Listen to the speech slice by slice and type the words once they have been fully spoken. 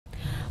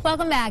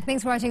Welcome back.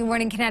 Thanks for watching Good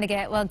Morning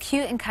Connecticut. Well,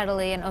 cute and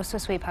cuddly and oh so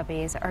sweet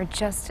puppies are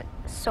just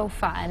so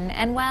fun.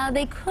 And while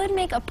they could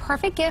make a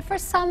perfect gift for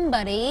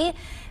somebody,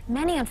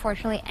 many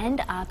unfortunately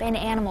end up in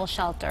animal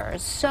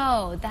shelters.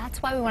 So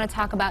that's why we want to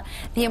talk about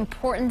the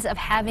importance of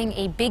having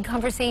a big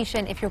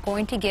conversation if you're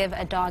going to give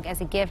a dog as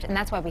a gift. And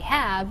that's why we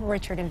have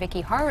Richard and Vicki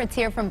Horowitz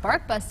here from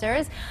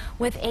Barkbusters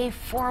with a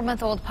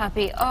 4-month-old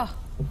puppy. Oh,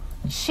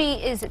 she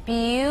is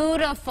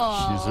beautiful.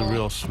 She's a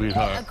real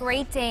sweetheart. A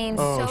Great Dane,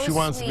 oh, so she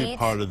wants sweet. to be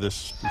part of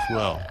this as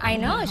well. I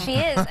know, she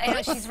is. I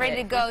know, she's ready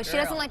to go. She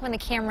doesn't like when the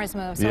cameras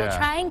move, so I'll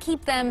try and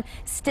keep them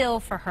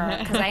still for her,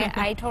 because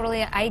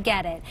I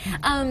get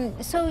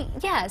it.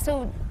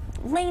 So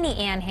Lainey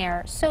Ann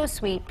here, so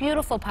sweet,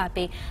 beautiful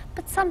puppy,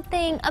 but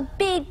a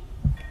big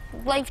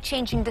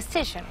life-changing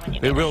decision when you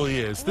get it really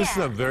is. This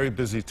is a very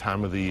busy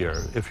time of the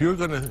year. If you're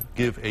going to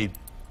give a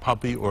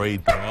puppy or a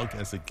dog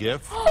as a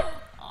gift,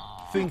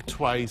 think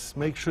twice.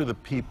 Make sure the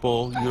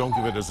people, you don't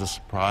give it as a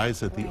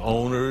surprise, that the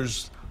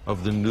owners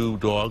of the new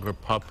dog or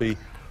puppy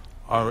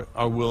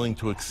are willing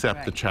to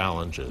accept the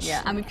challenges.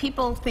 Yeah, I mean,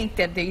 people think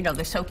that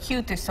they're so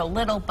cute, they're so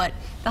little, but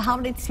the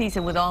holiday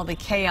season with all the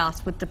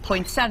chaos with the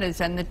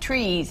poinsettias and the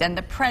trees and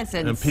the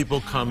presents and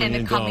people coming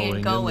and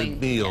going and the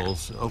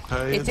meals,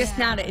 okay? It's just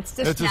not. It's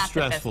just a not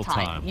stressful the best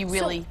time. You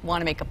really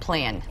want to make a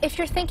plan. If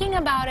you're thinking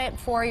about it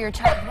for your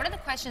child, what are the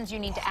questions you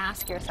need to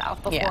ask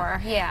yourself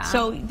before? Yeah.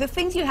 So the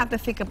things you have to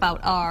think about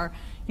are,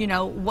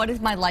 what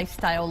is my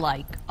lifestyle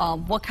like?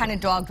 What kind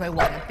of dog do I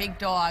want? A big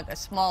dog, a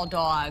small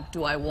dog?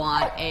 Do I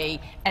want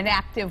an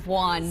active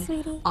one?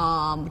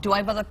 Do I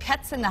have other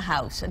pets in the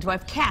house? Do I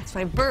have cats? Do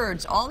I have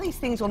birds? All these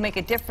things will make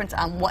a difference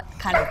on what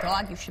kind of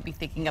dog you should be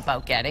thinking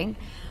about getting.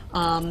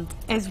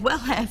 As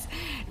well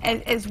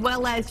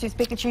as just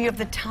making sure you have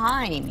the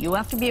time. You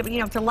have to be able,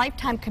 it's a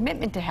lifetime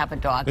commitment to have a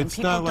dog. It's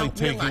not like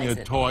taking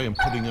a toy and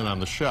putting it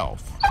on the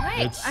shelf.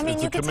 Right. I mean,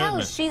 you can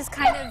tell she's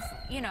kind of,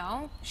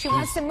 she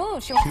wants to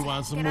move. She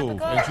wants to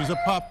move. And she's a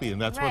puppy, and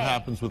that's what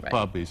happens with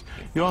puppies.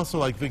 You also,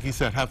 like Vicki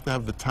said, have to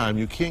have the time.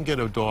 You can't get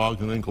a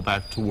dog and then go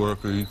back to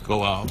work or you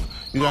go out.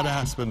 You got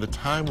to spend the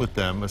time with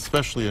them,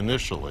 especially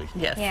initially.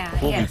 Yes. Yeah.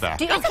 We'll be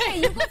back.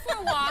 Okay, you go for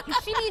a walk.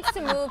 If she needs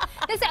to move.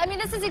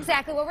 This is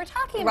exactly what we're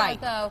talking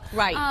about, though.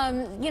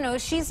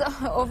 Right. She's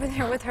over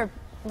there with her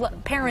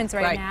parents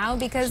right now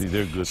because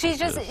she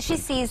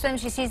sees them,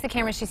 she sees the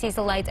camera, she sees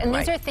the lights, and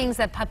these are things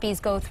that puppies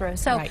go through.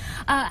 So,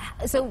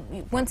 so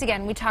once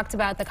again, we talked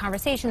about the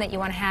conversation that you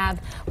want to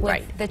have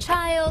with the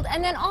child,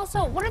 and then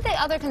also, what are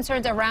the other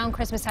concerns around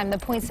Christmas time, the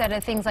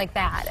poinsettia, things like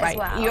that as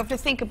well? You have to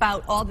think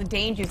about all the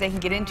dangers they can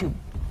get into.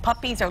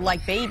 Puppies are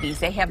like babies.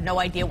 They have no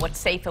idea what's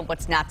safe and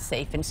what's not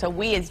safe. And so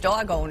we as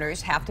dog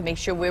owners have to make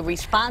sure we're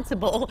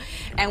responsible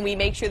and we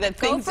make sure that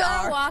things are...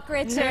 Go for a walk,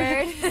 Richard.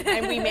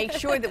 And we make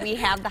sure that we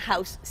have the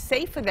house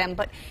safe for them.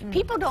 But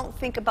people don't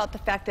think about the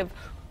fact of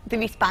the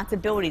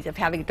responsibilities of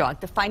having a dog,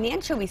 the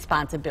financial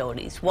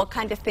responsibilities. What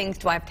kind of things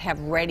do I have to have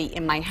ready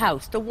in my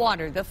house? The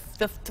water, the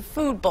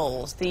food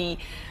bowls, the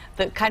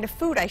kind of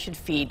food I should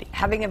feed,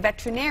 having a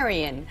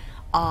veterinarian,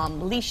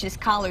 leashes,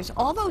 collars,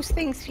 all those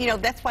things,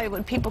 that's why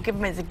when people give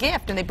them as a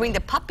gift and they bring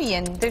the puppy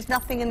in, there's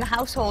nothing in the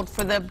household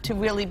for them to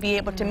really be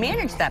able to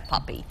manage that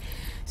puppy.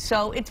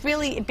 So it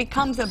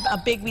becomes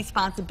a big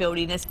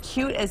responsibility, and as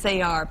cute as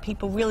they are,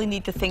 people really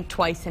need to think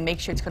twice and make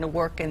sure it's going to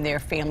work in their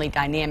family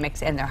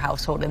dynamics and their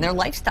household and their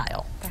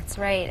lifestyle. That's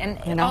right.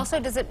 And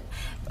also, does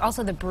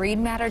the breed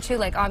matter too?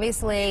 Like,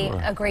 obviously,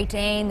 a Great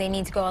Dane, they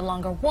need to go on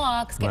longer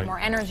walks, get more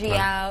energy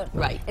out.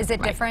 Is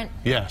it different?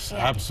 Yes,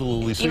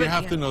 absolutely. So you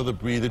have to know the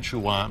breed that you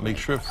want, make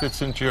sure it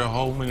fits into your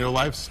home and your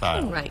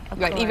lifestyle. Right.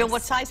 Even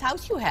what size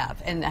house you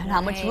have and how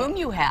much room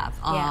you have.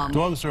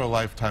 Dogs are a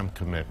lifetime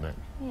commitment.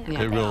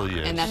 It really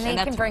is. And they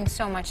can bring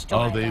so much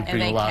joy. Oh, they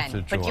bring lots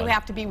of joy. But you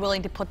have to be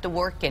willing to put the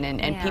work in,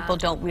 and people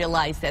don't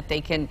realize that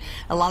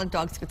a lot of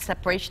dogs get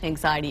separation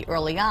anxiety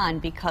early on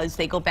because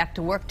they go back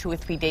to work 2 or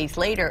 3 days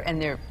later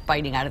and they're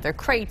biting out of their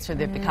crates or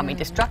they're becoming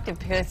destructive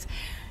because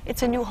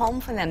it's a new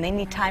home for them. They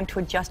need time to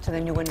adjust to the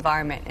new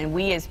environment, and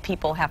we as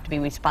people have to be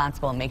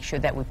responsible and make sure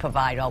that we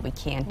provide all we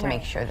can to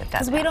make sure that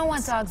that's because we don't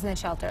want dogs in the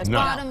shelters.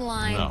 Bottom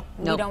line,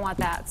 we don't want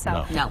that.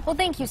 So, well,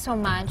 thank you so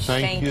much.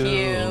 Thank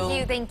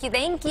you. Thank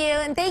you,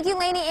 and thank you,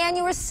 Lainey Ann.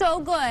 You were so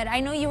good. I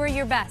know you were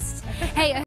your best. Hey.